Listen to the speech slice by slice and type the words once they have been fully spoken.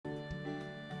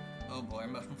Oh boy,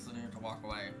 I'm supposed to walk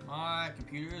away. My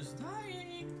computer's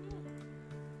dying.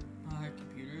 My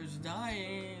computer's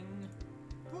dying.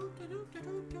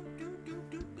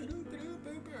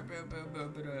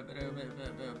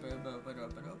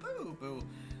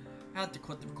 I had to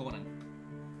quit the recording.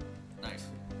 Nice.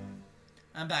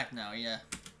 I'm back now, yeah.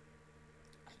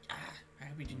 I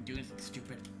hope we didn't do anything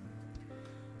stupid.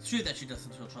 It's true that she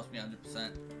doesn't still trust me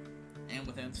 100%. And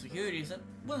with insecurities, it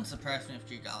wouldn't surprise me if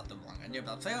she got the wrong idea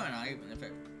about Sarah and I,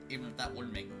 even if that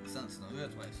wouldn't make sense in the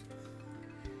first place.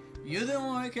 You're the only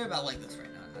one I care about like this right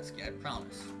now, Natsuki, I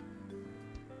promise.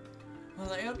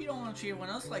 Well, I hope you don't want to treat everyone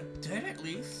else like dirt at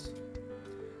least.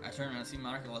 I turn around and see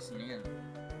Monica listening in.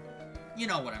 You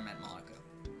know what I meant, Monica.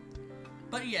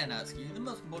 But yeah, Natsuki, you're the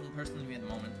most important person to me at the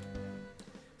moment.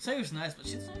 Sarah's nice, but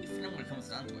she's only feeling when it comes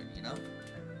down to it, you know?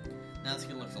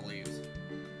 Natsuki looks at leaves.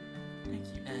 Thank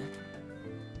you, man.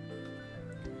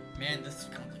 Man, this is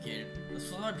complicated.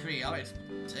 This was all pretty obvious.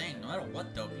 Dang, no matter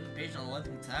what though, being patient and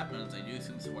letting things happen as they do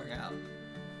seems to work out.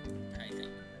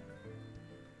 Anything.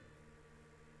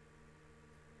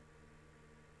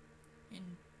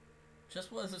 And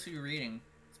just what is this you're reading?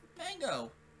 It's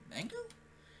Mango! Mango?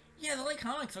 Yeah, the like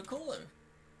comics are cooler.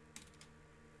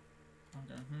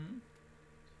 Okay,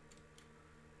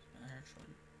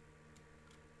 Actually.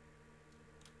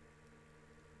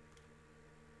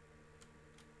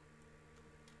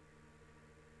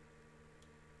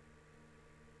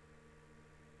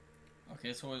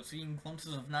 Okay, so we're seeing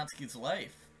glimpses of Natsuki's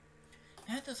life.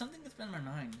 Yeah, there's something that's been in my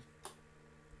mind.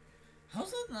 How's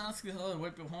that Natsuki's other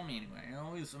right before me anyway? I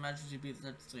always imagined she'd be the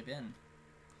type to sleep in.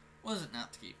 What is it,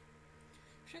 Natsuki?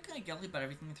 I'm feeling kind of guilty about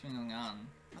everything that's been going on.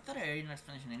 I thought I owed an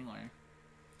explanation anyway.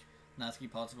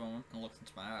 Natsuki pauses for a moment and looks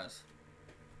into my eyes.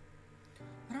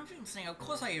 I don't even saying, of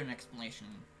course I owe an explanation.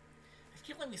 I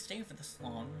can't let me stay for this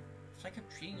long. It's like I'm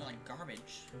treating you like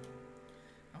garbage.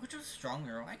 I wish I was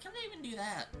stronger. Why can't I even do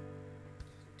that?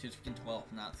 Tears begin to well up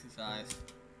in Natsuki's eyes.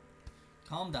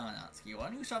 Calm down, Natsuki. Why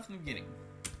don't you start from the beginning?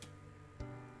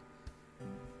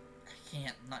 I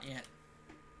can't. Not yet.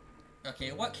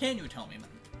 Okay, what can you tell me then?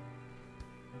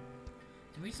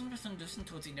 The reason I'm distant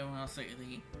towards anyone else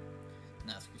lately.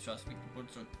 Natsuki tries to speak, the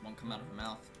words won't come out of her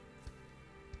mouth.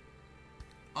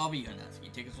 I'll be here,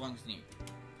 Natsuki. Take as long as you need.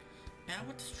 Now,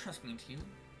 what does trust mean to you?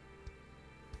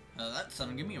 That's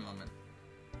something. Give me a moment.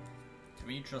 To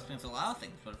me, trust means a lot of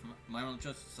things, but if my own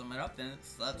trust to sum it up, then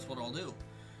that's what I'll do.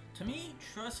 To me,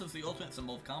 trust is the ultimate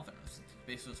symbol of confidence. It's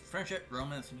based on friendship,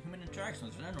 romance, and human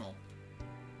interactions in general.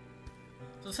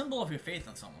 It's a symbol of your faith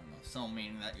in someone, so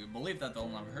meaning that you believe that they'll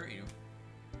never hurt you.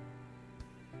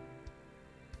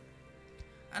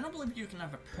 I don't believe you can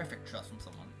have a perfect trust in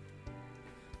someone.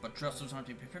 But trust doesn't have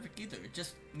to be perfect either. It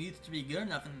just needs to be good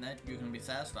enough and that you can be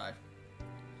satisfied.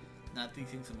 Not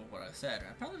thinking about what I said.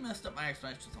 I probably messed up my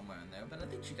explanation somewhere in there, but I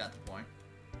think she got the point.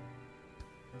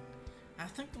 I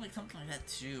was thinking like something like that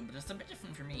too, but it's a bit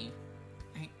different for me.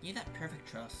 I need that perfect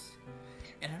trust.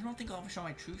 And I don't think I'll ever show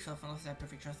my true self unless I have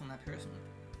perfect trust in that person.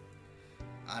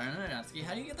 I don't know, Natsuki.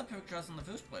 How do you get that perfect trust in the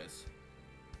first place?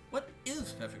 What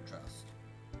is perfect trust?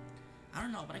 I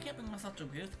don't know, but I can't bring myself to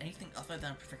agree with anything other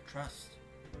than perfect trust.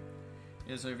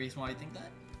 Is there a reason why you think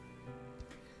that?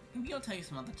 Maybe I'll tell you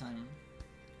some other time.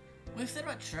 What you said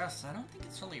about trust, I don't think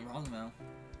it's really wrong though.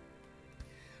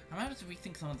 I might have to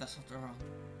rethink some of that stuff after all.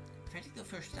 If I take the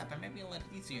first step, I might be a little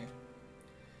easier.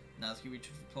 Natsuki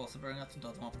reaches for the pillow, bring up and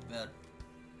does them off the bed.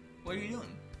 What are you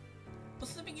doing?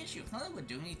 What's the big issue? It's not like we're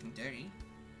doing anything dirty.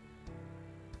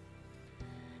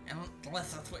 And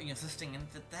unless that's what you're insisting, and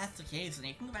if that's the case, then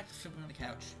you can go back to sleeping on the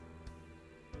couch.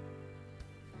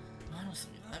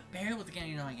 Honestly, that barely was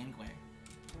getting annoying anyway.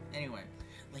 Anyway,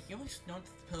 like you always know that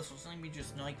the pillow was letting me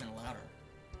just annoy even louder.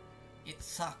 It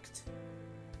sucked.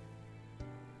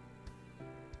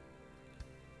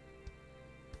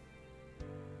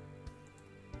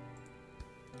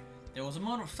 There was a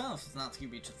moment of silence as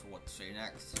Natsuki reaches for what to say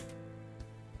next.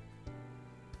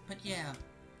 But yeah,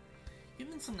 you've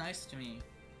been so nice to me.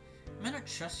 I may not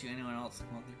trust you or anyone else,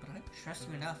 but I trust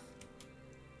you enough.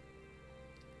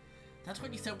 That's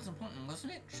what you said was important,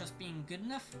 wasn't it? Just being good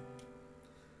enough?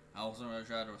 I wasn't really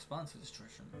sure how to respond to the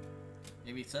situation.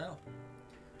 Maybe so.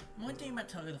 One day I might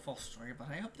tell you the full story, but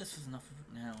I hope this is enough of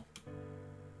it now.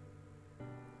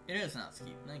 It is,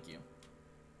 Natsuki. Thank you.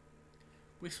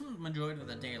 We spent the majority of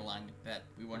the day lying in bed.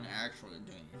 We weren't actually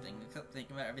doing anything, except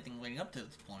thinking about everything leading up to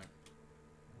this point.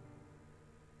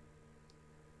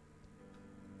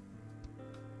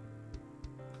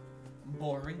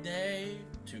 Boring day,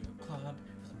 to the club.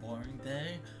 It was a boring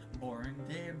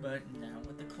day, but now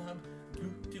at the club.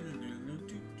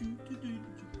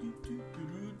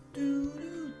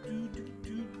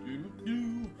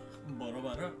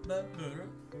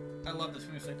 I love this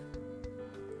music.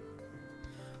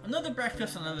 Another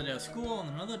breakfast, another day of school, and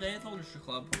another day at the literature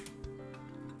club.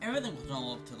 Everything was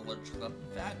all up to the literature club,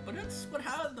 in fact, but it's what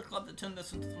happened at the club that turned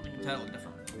this into something entirely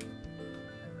different.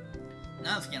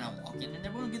 Now it's again, I walk in and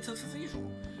everyone gets us as usual.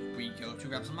 We go to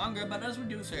grab some manga, but as we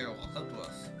do, Sarah walks up to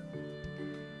us.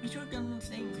 You two are gonna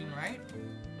stay soon, right?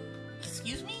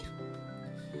 Excuse me?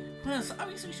 Well, so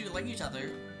obviously we like each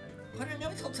other. But I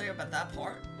never told Sarah about that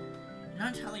part. You're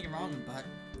not entirely wrong, but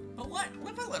what?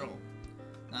 Live a little.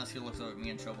 Natsuki looks over at me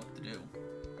and unsure what to do.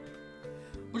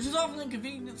 Which is often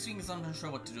inconvenient, seeing as I'm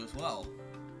unsure what to do as well.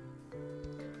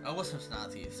 I listen to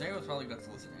Natsuki. Sarah was probably going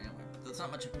to listen anyway. There's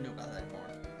not much I can do about that anymore.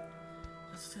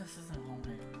 This isn't home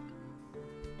here.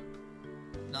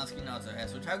 Natsuki nods her head,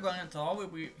 so we try going until all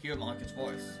we hear Monika's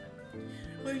voice.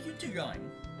 Where are you two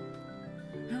going?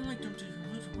 I don't like them to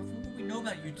lose what we know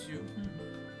about you two.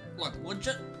 Look, we'll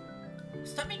just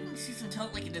stop making Season tell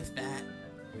it like it is bad.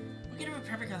 We're gonna have a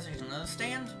perfect conversation,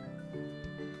 understand?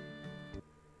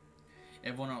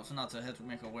 Everyone else nods their heads to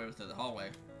make our way through the hallway.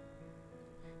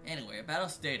 Anyway, about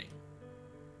us dating.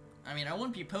 I mean, I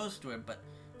wouldn't be opposed to it, but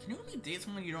can you really date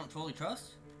someone you don't fully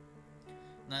trust?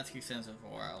 Natsuki stands there for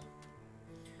a while.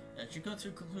 As she goes to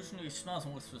a conclusion, he smiles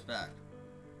and whispers back.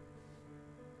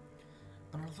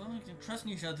 But as long as we can trust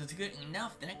in each other is good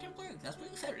enough, then it can work. That's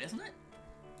what you said, isn't it?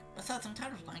 Besides, I'm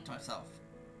tired of lying to myself.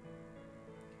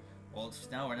 Well, it's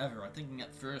now or never. I'm thinking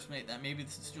at first, mate, that maybe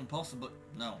this is too impossible,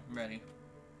 but no, I'm ready.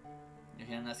 Your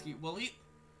hand, Natsuki. Well, you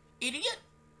idiot!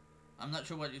 I'm not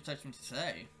sure what you expect me to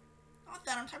say. Oh,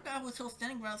 that I'm talking about was still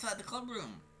standing right outside the club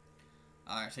room.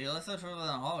 Alright, so let's go further down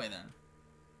the hallway then.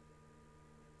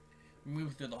 We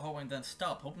move through the hallway and then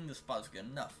stop, hoping the spot is good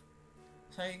enough.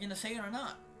 So are you gonna say it or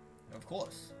not? Of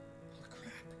course. Holy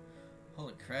crap.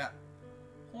 Holy crap.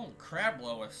 Holy crap,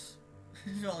 Lois.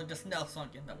 It's only just now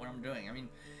sunk in that what I'm doing. I mean,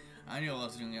 I knew I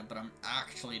was doing it, but I'm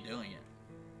actually doing it.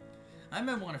 I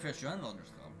remember when I first joined the Elders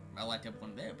Club. I liked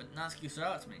everyone there, but Natsuki stood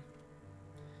out to me.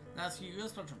 Natsuki, you're a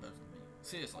special person to me.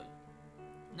 Seriously.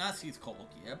 Natsuki's cold,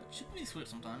 yeah, but she can be sweet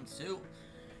sometimes, too.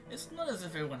 It's not as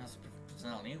if everyone has a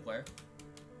personality anywhere.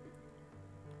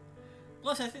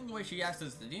 Plus, I think the way she acts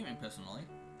is redeeming, personally.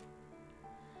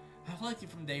 I've liked you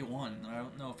from day one, and I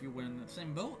don't know if you were in the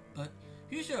same boat, but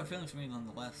you should have feelings for me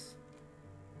nonetheless.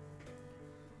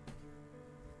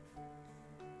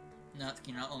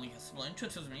 Natsuki not only has small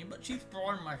interests in me, but she's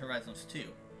broadened my horizons too.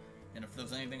 And if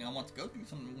there's anything I want to go through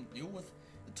something to deal with,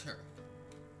 it's her.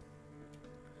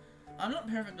 I'm not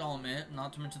perfect, I'll admit,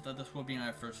 not to mention that this will be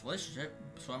my first relationship,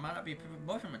 so I might not be perfect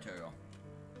boyfriend material.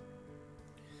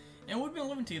 And we've been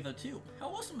living together too. How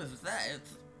awesome is that?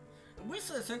 It's a weird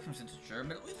set of circumstances, sure,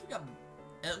 but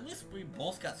at least we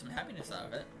both got some happiness out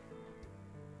of it.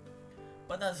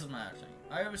 But that doesn't matter to me.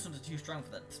 I always was too strong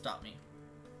for that to stop me.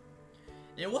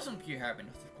 It wasn't pure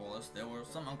happiness, of course. There were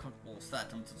some uncomfortable sad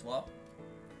times as well.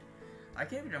 I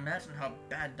can't even imagine how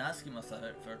bad Natsuki must have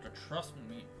it for her to trust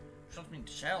me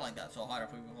to share like that so hard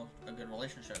if we were a good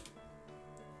relationship.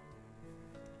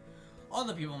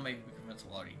 Other people may be convinced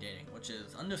we're already dating, which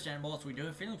is understandable as we do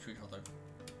have feelings for each other.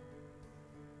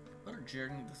 What a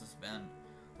journey this has been.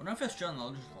 When I first joined the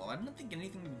Elders Club, I didn't think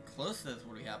anything even close to this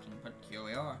would be happening, but here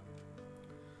we are.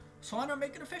 So why not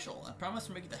make it official? I promise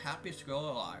to make you the happiest girl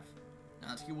alive.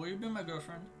 Natsuki, will you be my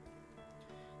girlfriend?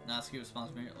 Natsuki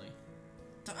responds immediately.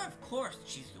 Of course,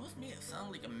 jeez, it was me. It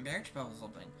sounded like a marriage proposal or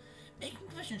something. Make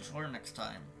confessions shorter next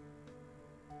time.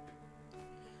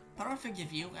 But I'll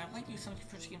forgive you. I like you so much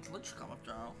for getting to literature club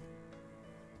after all.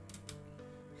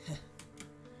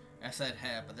 I said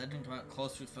hey, but that didn't come out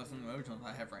close to expressing the emotions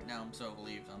I have right now. I'm so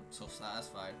relieved. I'm so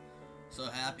satisfied. So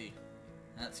happy.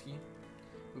 Natsuki,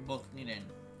 we both lean in.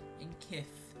 And kiss.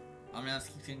 I'm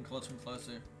Natsuki getting closer and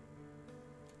closer.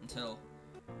 Until...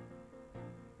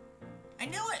 I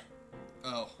knew it!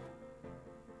 Oh.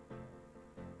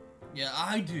 Yeah,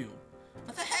 I do.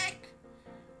 What the heck?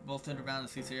 Both turned around and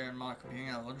see Sarah and Mark appearing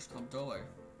out of the Elders Club doorway.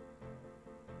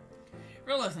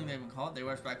 Realizing they've been caught, they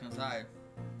rushed back inside.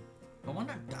 But we're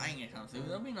not dying anytime soon.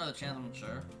 There'll be another chance, I'm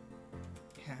sure.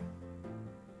 Yeah.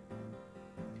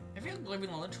 I feel like leaving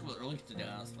the Elders Club early today,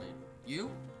 honestly.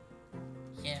 You?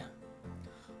 Yeah.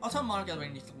 I'll tell Monica that we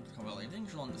need to come early. I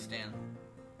think she'll understand.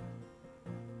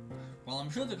 Well,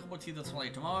 I'm sure the couple of tea that's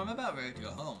late. Tomorrow I'm about ready to go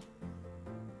home.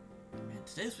 Man,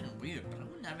 today's been weird, but I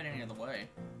wouldn't have it any other way.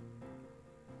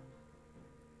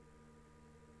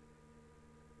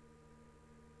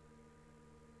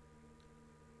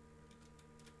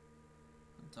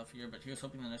 Tough year, but here's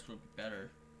hoping the next will be better.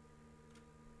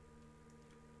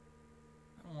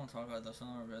 I don't want to talk about this on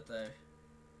my birthday.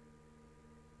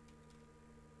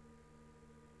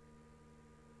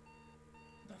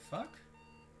 The fuck?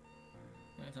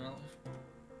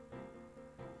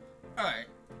 Alright.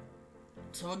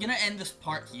 So we're gonna end this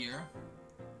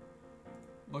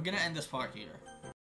part here.